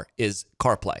car is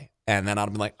CarPlay. And then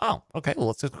I'd be like, oh, okay, well,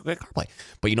 let's just get CarPlay.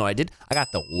 But you know what I did? I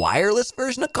got the wireless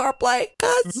version of CarPlay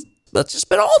because let's just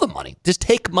spend all the money.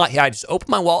 I just opened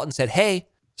my wallet and said, hey,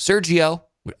 Sergio,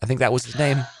 I think that was his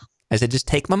name. I said, just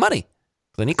take my money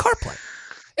because I need CarPlay.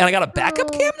 And I got a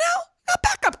backup cam now? A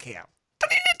backup cam.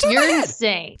 Don't even need to turn my head.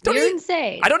 Insane. You're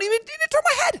insane. I don't even need to turn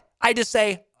my head. I just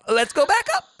say, let's go back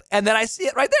up. And then I see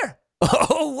it right there.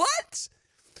 Oh, what?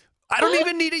 I don't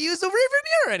even need to use the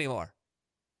rearview mirror anymore.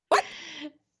 What?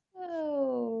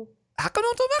 Oh. How come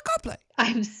I don't talk about CarPlay?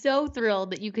 I'm so thrilled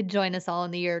that you could join us all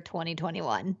in the year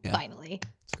 2021, Yeah. finally.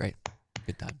 It's great.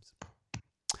 Good times.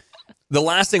 The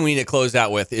last thing we need to close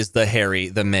out with is the Harry,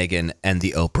 the Meghan, and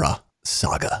the Oprah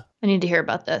saga. I need to hear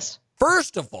about this.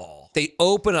 First of all, they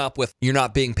open up with, you're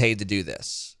not being paid to do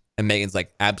this. And Meghan's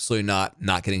like, absolutely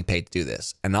not getting paid to do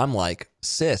this. And I'm like,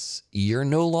 sis, you're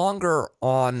no longer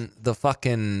on the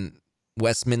fucking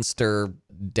Westminster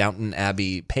Downton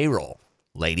Abbey payroll,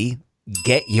 lady.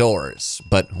 Get yours.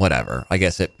 But whatever. I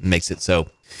guess it makes it so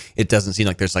it doesn't seem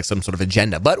like there's some sort of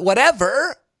agenda. But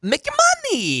whatever. Make your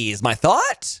money is my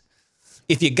thought.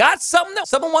 If you got something that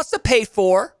someone wants to pay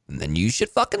for, then you should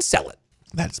fucking sell it.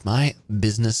 That's my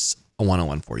business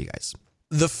 101 for you guys.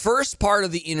 The first part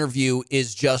of the interview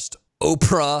is just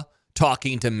Oprah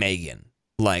talking to Meghan.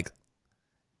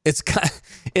 It's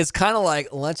kind of like,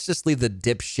 let's just leave the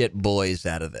dipshit boys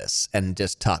out of this and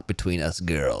just talk between us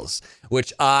girls,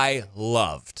 which I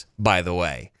loved, by the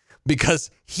way. because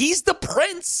he's the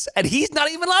prince and he's not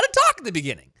even allowed to talk in the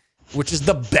beginning, which is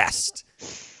the best.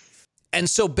 And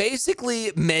so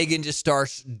basically, Meghan just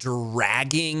starts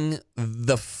dragging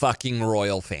the fucking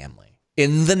royal family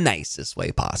in the nicest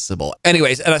way possible.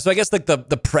 Anyways, and so I guess like the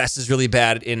press is really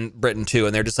bad in Britain too,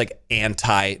 and they're just like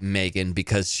anti-Meghan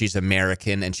because she's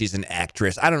American and she's an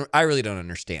actress. I really don't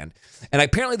understand. And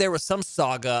apparently there was some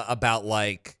saga about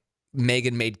like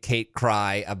Meghan made Kate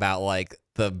cry about like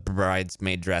the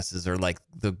bridesmaid dresses or like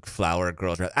the flower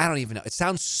girl dress. I don't even know. It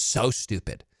sounds so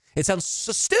stupid. It sounds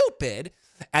so stupid.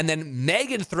 And then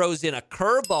Meghan throws in a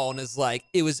curveball and is like,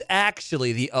 it was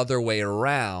actually the other way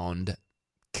around.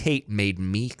 Kate made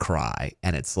me cry.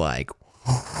 And it's like,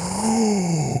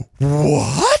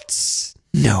 what?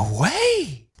 No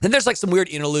way. Then there's like some weird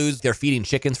interludes. They're feeding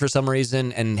chickens for some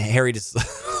reason. And Harry just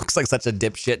looks like such a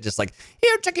dipshit. Just like,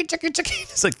 here, chicken.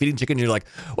 It's like feeding chicken. You're like,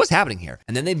 what's happening here?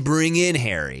 And then they bring in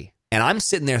Harry. And I'm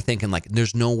sitting there thinking like,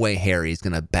 there's no way Harry's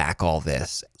going to back all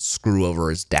this, screw over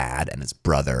his dad and his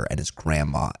brother and his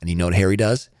grandma. And you know what Harry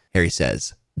does? Harry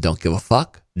says, don't give a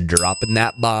fuck. Dropping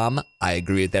that bomb. I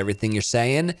agree with everything you're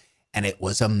saying. And it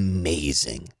was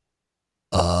amazing.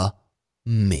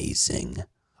 Amazing.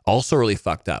 Also really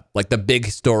fucked up. Like the big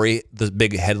story, the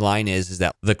big headline is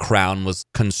that the Crown was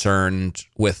concerned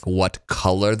with what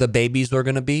color the babies were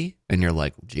going to be. And you're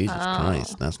like, Jesus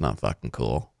Christ, that's not fucking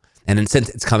cool. And then since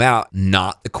it's come out,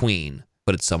 not the Queen,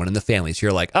 but it's someone in the family. So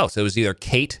you're like, oh, so it was either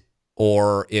Kate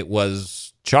or it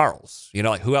was Charles. You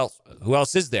know, like who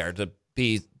else is there to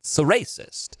be so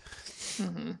racist?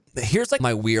 Mm-hmm. Here's like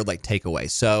my weird like takeaway.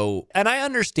 So, and I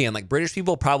understand like British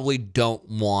people probably don't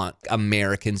want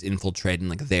Americans infiltrating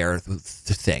like their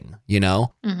thing, you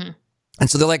know? Mm-hmm. And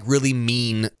so they're like really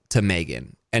mean to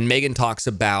Meghan. And Meghan talks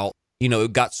about, you know,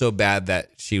 it got so bad that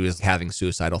she was having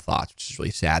suicidal thoughts, which is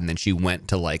really sad. And then she went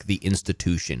to like the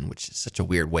institution, which is such a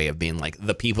weird way of being like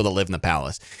the people that live in the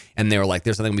palace. And they were like,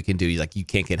 there's nothing we can do. Like, you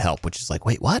can't get help, which is like,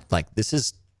 wait, what? Like, this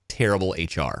is terrible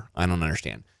HR. I don't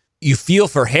understand. You feel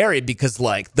for Harry because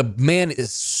like the man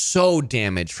is so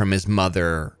damaged from his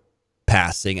mother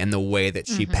passing and the way that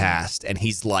she passed. And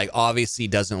he's like, obviously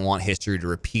doesn't want history to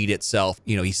repeat itself.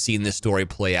 You know, he's seen this story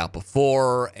play out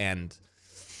before. And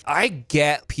I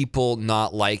get people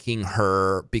not liking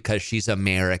her because she's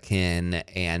American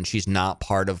and she's not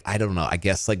part of, I don't know, I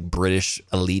guess like British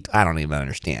elite. I don't even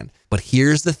understand. But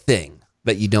here's the thing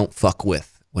that you don't fuck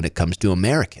with when it comes to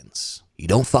Americans. You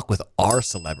don't fuck with our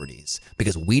celebrities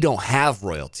because we don't have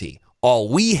royalty. All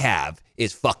we have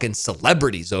is fucking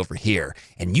celebrities over here.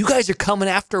 And you guys are coming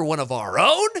after one of our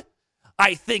own?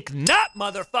 I think not,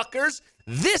 motherfuckers.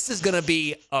 This is going to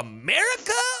be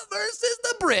America versus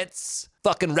the Brits.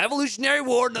 Fucking Revolutionary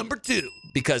War #2.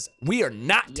 Because we are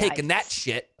not taking that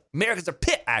shit. Americans are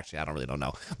pit. Actually, I don't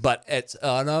know. But it's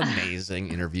an amazing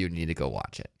interview. You need to go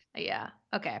watch it. Yeah.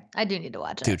 Okay. I do need to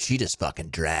watch it. Dude, she just fucking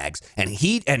drags. And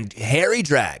Harry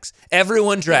drags.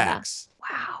 Everyone drags.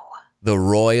 Yeah. Wow. The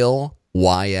Royal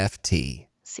YFT.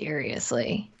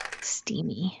 Seriously.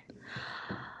 Steamy.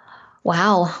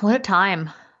 Wow. What a time.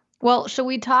 Well, should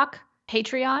we talk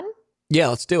Patreon? Yeah,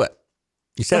 let's do it.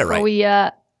 You said before it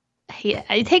right.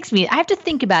 It takes me, I have to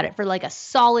think about it for like a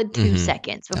solid 2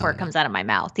 seconds before it comes out of my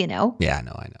mouth, you know? Yeah, I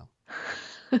know.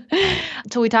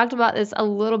 So we talked about this a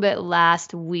little bit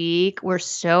last week. We're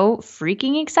so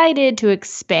freaking excited to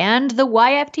expand the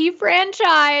YFT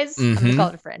franchise. I'm going to call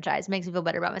it a franchise. Makes me feel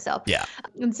better about myself. Yeah.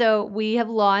 And so we have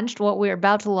launched we're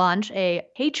about to launch a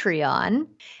Patreon.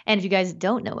 And if you guys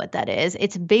don't know what that is,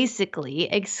 it's basically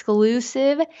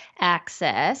exclusive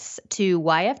access to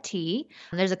YFT.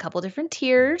 There's a couple different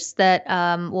tiers that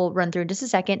we'll run through in just a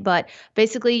second. But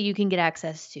basically, you can get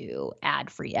access to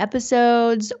ad-free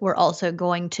episodes. We're also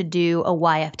going to do a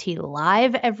YFT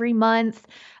live every month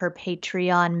for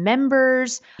Patreon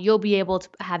members. You'll be able to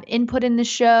have input in the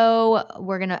show.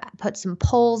 We're going to put some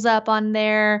polls up on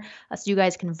there so you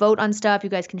guys can vote on stuff.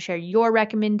 You guys can share your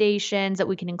recommendations that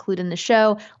we can include in the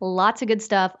show. Lots of good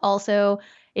stuff. Also,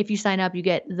 if you sign up, you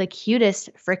get the cutest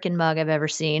frickin' mug I've ever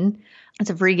seen. It's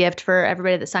a free gift for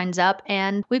everybody that signs up.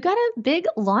 And we've got a big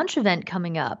launch event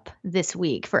coming up this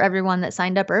week for everyone that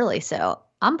signed up early. So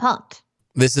I'm pumped.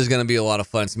 This is going to be a lot of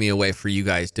fun. It's going to be a way for you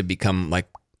guys to become like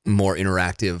more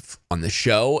interactive on the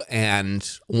show. And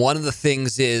one of the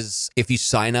things is if you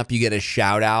sign up, you get a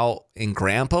shout out in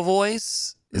grandpa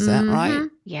voice. Is that right?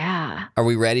 Yeah. Are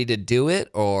we ready to do it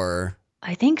or?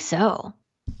 I think so.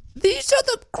 These are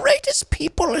the greatest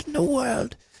people in the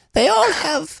world. They all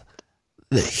have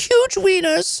the huge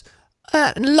wieners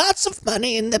and lots of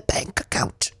money in the bank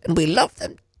account. And we love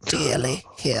them dearly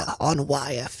here on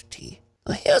YFT.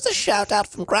 Well, here's a shout out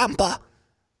from Grandpa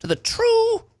to the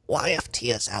true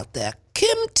YFTers out there.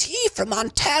 Kim T from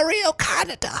Ontario,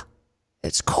 Canada.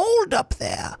 It's cold up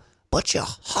there, but your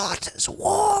heart is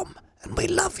warm, and we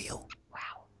love you.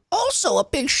 Wow. Also, a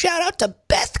big shout out to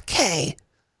Beth K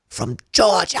from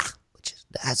Georgia, which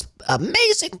has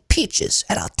amazing peaches.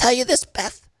 And I'll tell you this,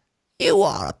 Beth, you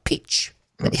are a peach.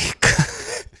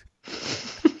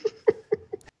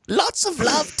 Lots of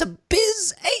love to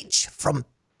Biz H from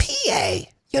PA.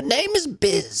 Your name is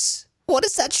Biz. What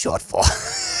is that short for?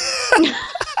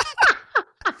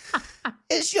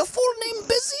 Is your full name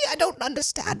Busy? I don't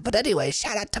understand. But anyway,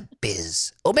 shout out to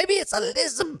Biz. Or maybe it's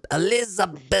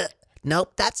Elizabeth.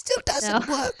 Nope, that still doesn't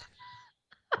work.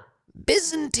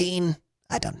 Byzantine.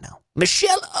 I don't know.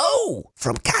 Michelle O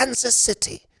from Kansas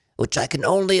City, which I can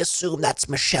only assume that's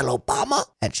Michelle Obama,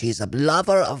 and she's a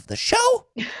lover of the show.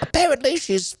 Apparently,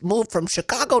 she's moved from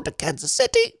Chicago to Kansas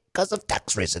City because of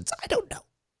tax reasons. I don't know.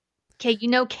 Okay, you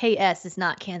know KS is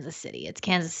not Kansas City. It's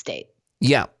Kansas State.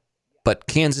 Yeah, but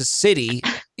Kansas City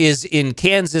is in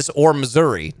Kansas or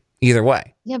Missouri. Either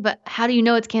way. Yeah, but how do you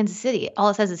know it's Kansas City? All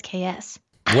it says is KS.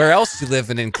 Where else you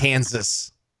living in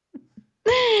Kansas?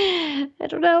 I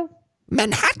don't know.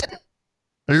 Manhattan?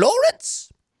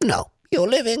 Lawrence? No, you're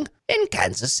living in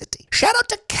Kansas City. Shout out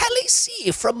to Kelly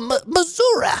C from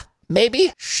Missouri.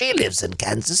 Maybe she lives in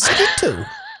Kansas City too.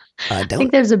 I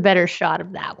think there's a better shot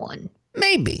of that one.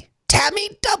 Maybe.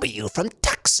 Tammy W from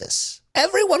Texas.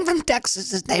 Everyone from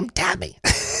Texas is named Tammy.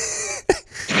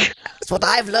 That's what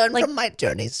I've learned from my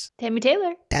journeys. Tammy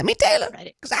Taylor. Tammy Taylor.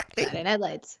 Right. Exactly. Friday Night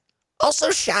Lights.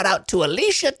 Also, shout out to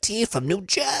Alicia T from New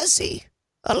Jersey.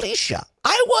 Alicia.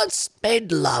 I once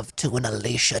made love to an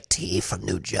Alicia T from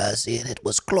New Jersey, and it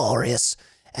was glorious.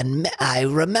 And I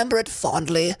remember it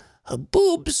fondly. Her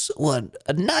boobs were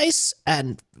nice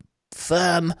and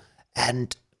firm,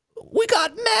 and we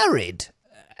got married.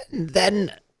 And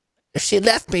then she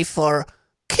left me for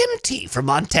Kim T from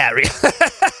Ontario.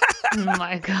 Oh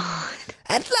my God.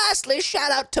 And lastly,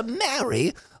 shout out to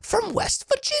Mary from West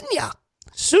Virginia.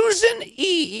 Susan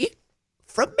E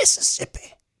from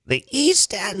Mississippi. The E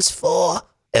stands for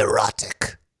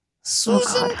erotic.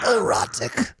 Susan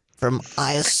Erotic from,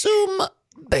 I assume,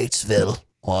 Batesville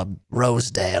or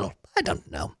Rosedale. I don't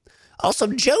know. Also,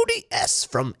 Jody S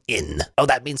from Oh,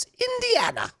 that means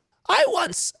Indiana. I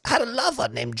once had a lover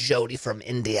named Jody from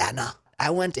Indiana. I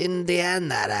went Indiana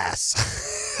that ass.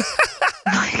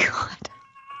 Oh my God.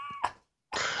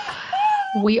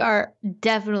 We are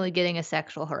definitely getting a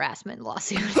sexual harassment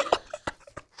lawsuit.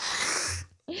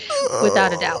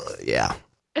 Without a doubt. Yeah.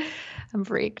 I'm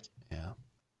freaked. Yeah.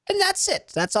 And that's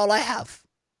it. That's all I have.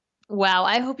 Wow.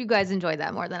 I hope you guys enjoyed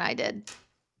that more than I did.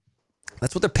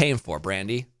 That's what they're paying for,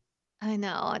 Brandy. I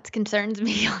know. It concerns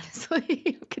me, honestly.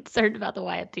 I'm concerned about the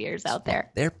YFTers out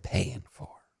there. They're paying for.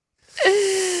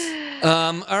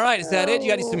 All right. Is that it?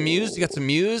 You got some muse? You got some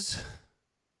muse?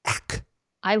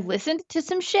 I listened to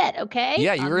some shit, okay?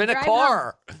 Yeah, you were in a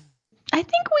car. Home. I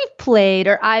think we've played,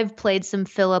 or I've played some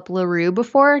Philip LaRue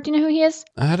before. Do you know who he is?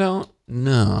 I don't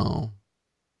know.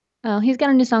 Oh, he's got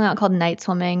a new song out called Night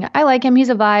Swimming. I like him. He's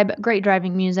a vibe. Great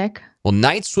driving music. Well,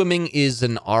 Night Swimming is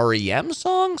an REM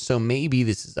song, so maybe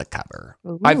this is a cover.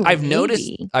 Ooh, I've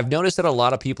noticed that a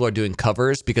lot of people are doing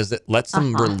covers because it lets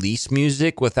them release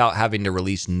music without having to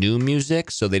release new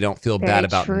music, so they don't feel bad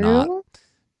about not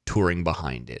touring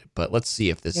behind it. But let's see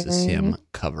if this is him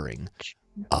covering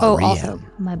REM. Oh, also,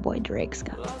 my boy Drake's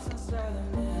got it.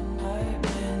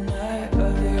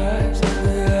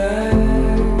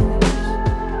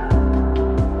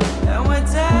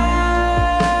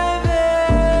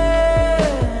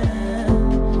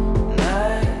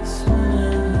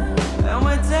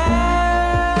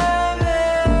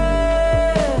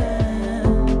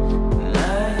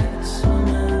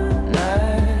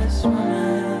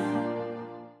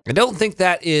 I don't think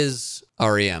that is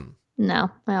REM. No,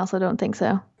 I also don't think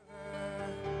so.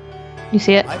 You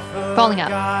see it? Falling Up.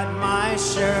 Got my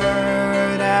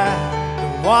shirt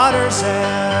at the water's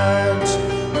edge.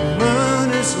 The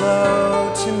moon is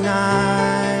low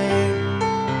tonight.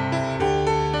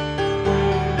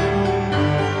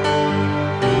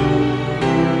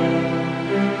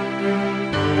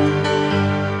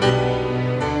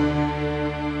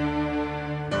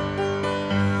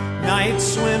 Night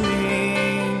swimming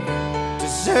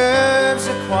deserves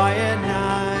a quiet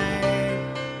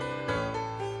night.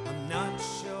 I'm not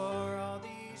sure all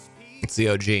these people. It's the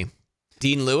OG.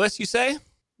 Dean Lewis, you say?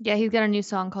 Yeah, he's got a new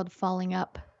song called Falling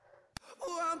Up.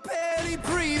 Oh, I'm barely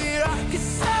breathing,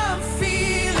 'cause I'm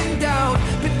feeling down,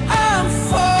 but I'm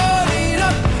falling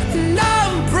up, and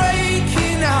I'm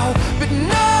breaking out, but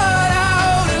not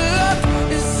out of luck.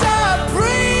 As I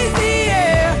breathe the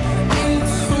air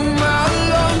into my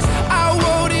lungs, I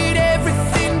wrote it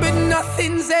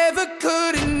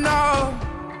good enough.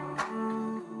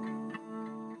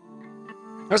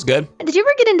 That was good. Did you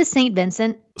ever get into St.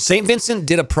 Vincent? St. Vincent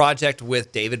did a project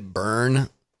with David Byrne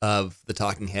of the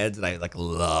Talking Heads that I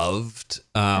loved.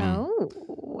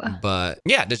 But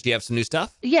yeah, does she have some new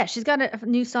stuff? Yeah, she's got a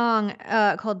new song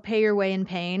called Pay Your Way in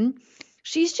Pain.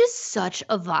 She's just such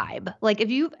a vibe. Like, if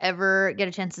you ever get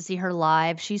a chance to see her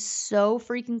live, she's so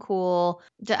freaking cool.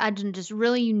 Just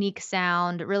really unique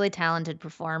sound, really talented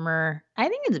performer. I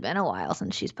think it's been a while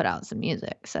since she's put out some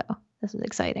music, so this is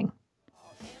exciting.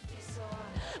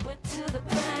 Went to the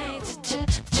bank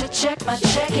to check my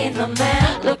checking. The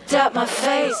man looked at my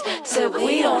face, said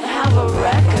we don't have a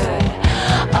record.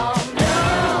 Oh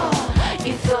no,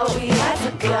 you thought we had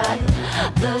forgotten.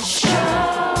 The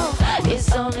show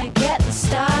is only getting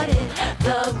started.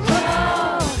 The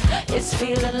road is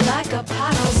feeling like a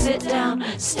pothole. Sit down,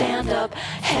 stand up,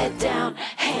 head down,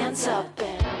 hands up,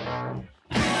 and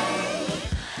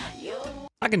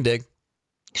I can dig.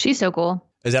 She's so cool.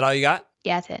 Is that all you got?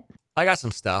 Yeah, that's it. I got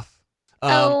some stuff.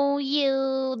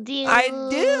 You do. I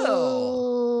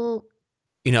do.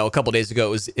 You know, a couple days ago, it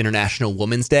was International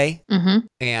Women's Day. Mm-hmm.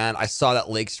 And I saw that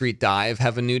Lake Street Dive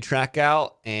have a new track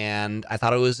out. And I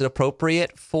thought it was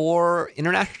appropriate for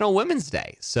International Women's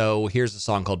Day. So here's a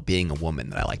song called Being a Woman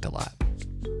that I liked a lot.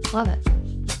 Love it.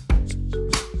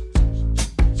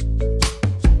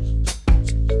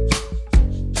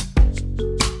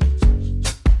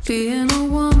 being a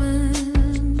woman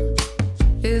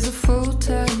is a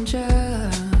full-time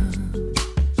job.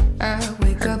 I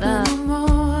wake up in the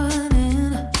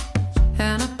morning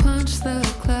and I punch the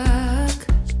clock,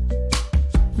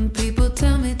 and people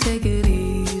tell me take it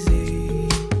easy,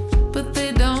 but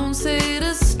they don't say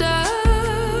to stop.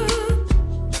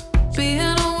 Being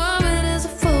a woman is a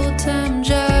full-time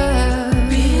job.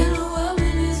 Being a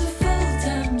woman is a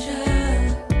full-time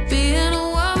job. Being a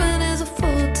woman is a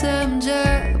full-time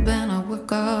job, and I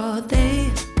work all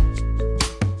day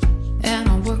and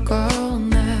I work all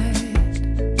night.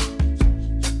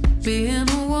 Being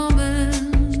a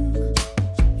woman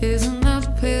is an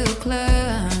uphill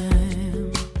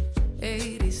climb.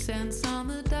 80 cents on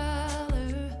the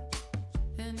dollar,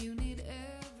 and you need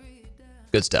every dime.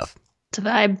 Good stuff. It's a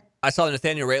vibe. I saw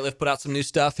Nathaniel Rateliff put out some new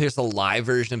stuff. Here's the live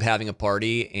version of Having a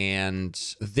Party, and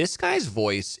this guy's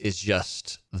voice is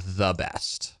just the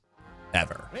best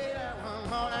ever.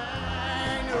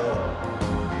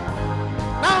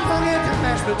 Don't forget your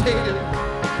mashed potato.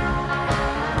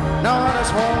 No,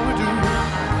 that's all we do.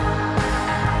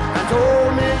 I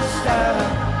told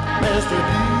Mr.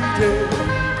 DJ,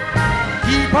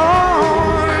 keep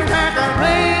on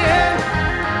playing.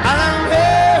 I'm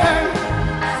having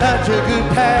such a good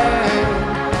time.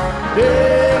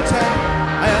 Big time,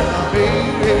 and my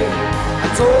baby. I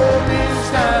told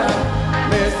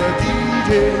Mr.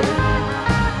 DJ,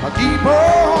 I keep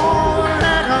on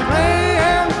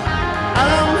playing.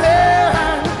 I'm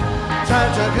having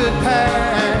such a good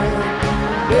time.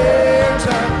 Big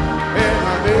time, and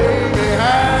my baby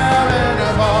having a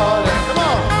ball. Come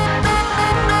on.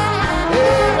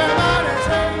 Everybody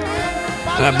sing.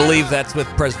 And I believe that's with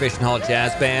Preservation Hall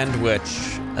Jazz Band,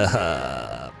 which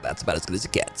that's about as good as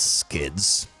it gets,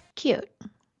 kids. Cute.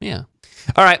 Yeah.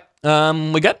 All right.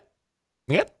 We good?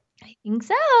 We good? I think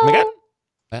so. We good?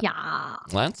 Yeah.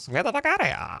 Let's get the fuck out of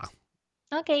here.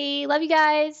 Okay. Love you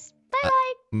guys.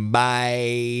 Bye-bye.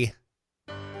 Bye.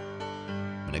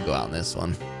 I'm gonna go out on this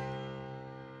one.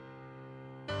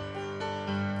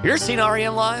 You ever seen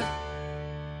REM live?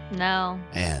 No.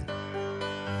 Man,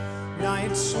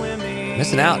 Night swimming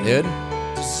missing out, dude.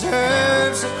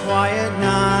 deserves a quiet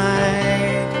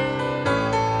night.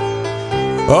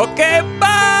 Okay,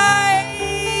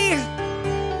 bye.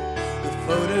 The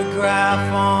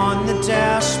photograph on the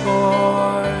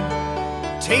dashboard,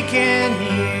 taken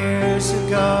years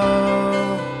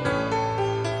ago,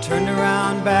 turned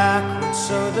around backwards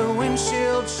so the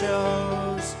windshield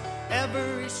shows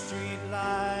every street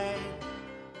light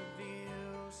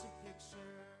reveals a picture.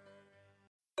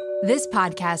 This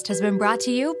podcast has been brought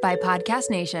to you by Podcast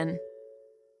Nation.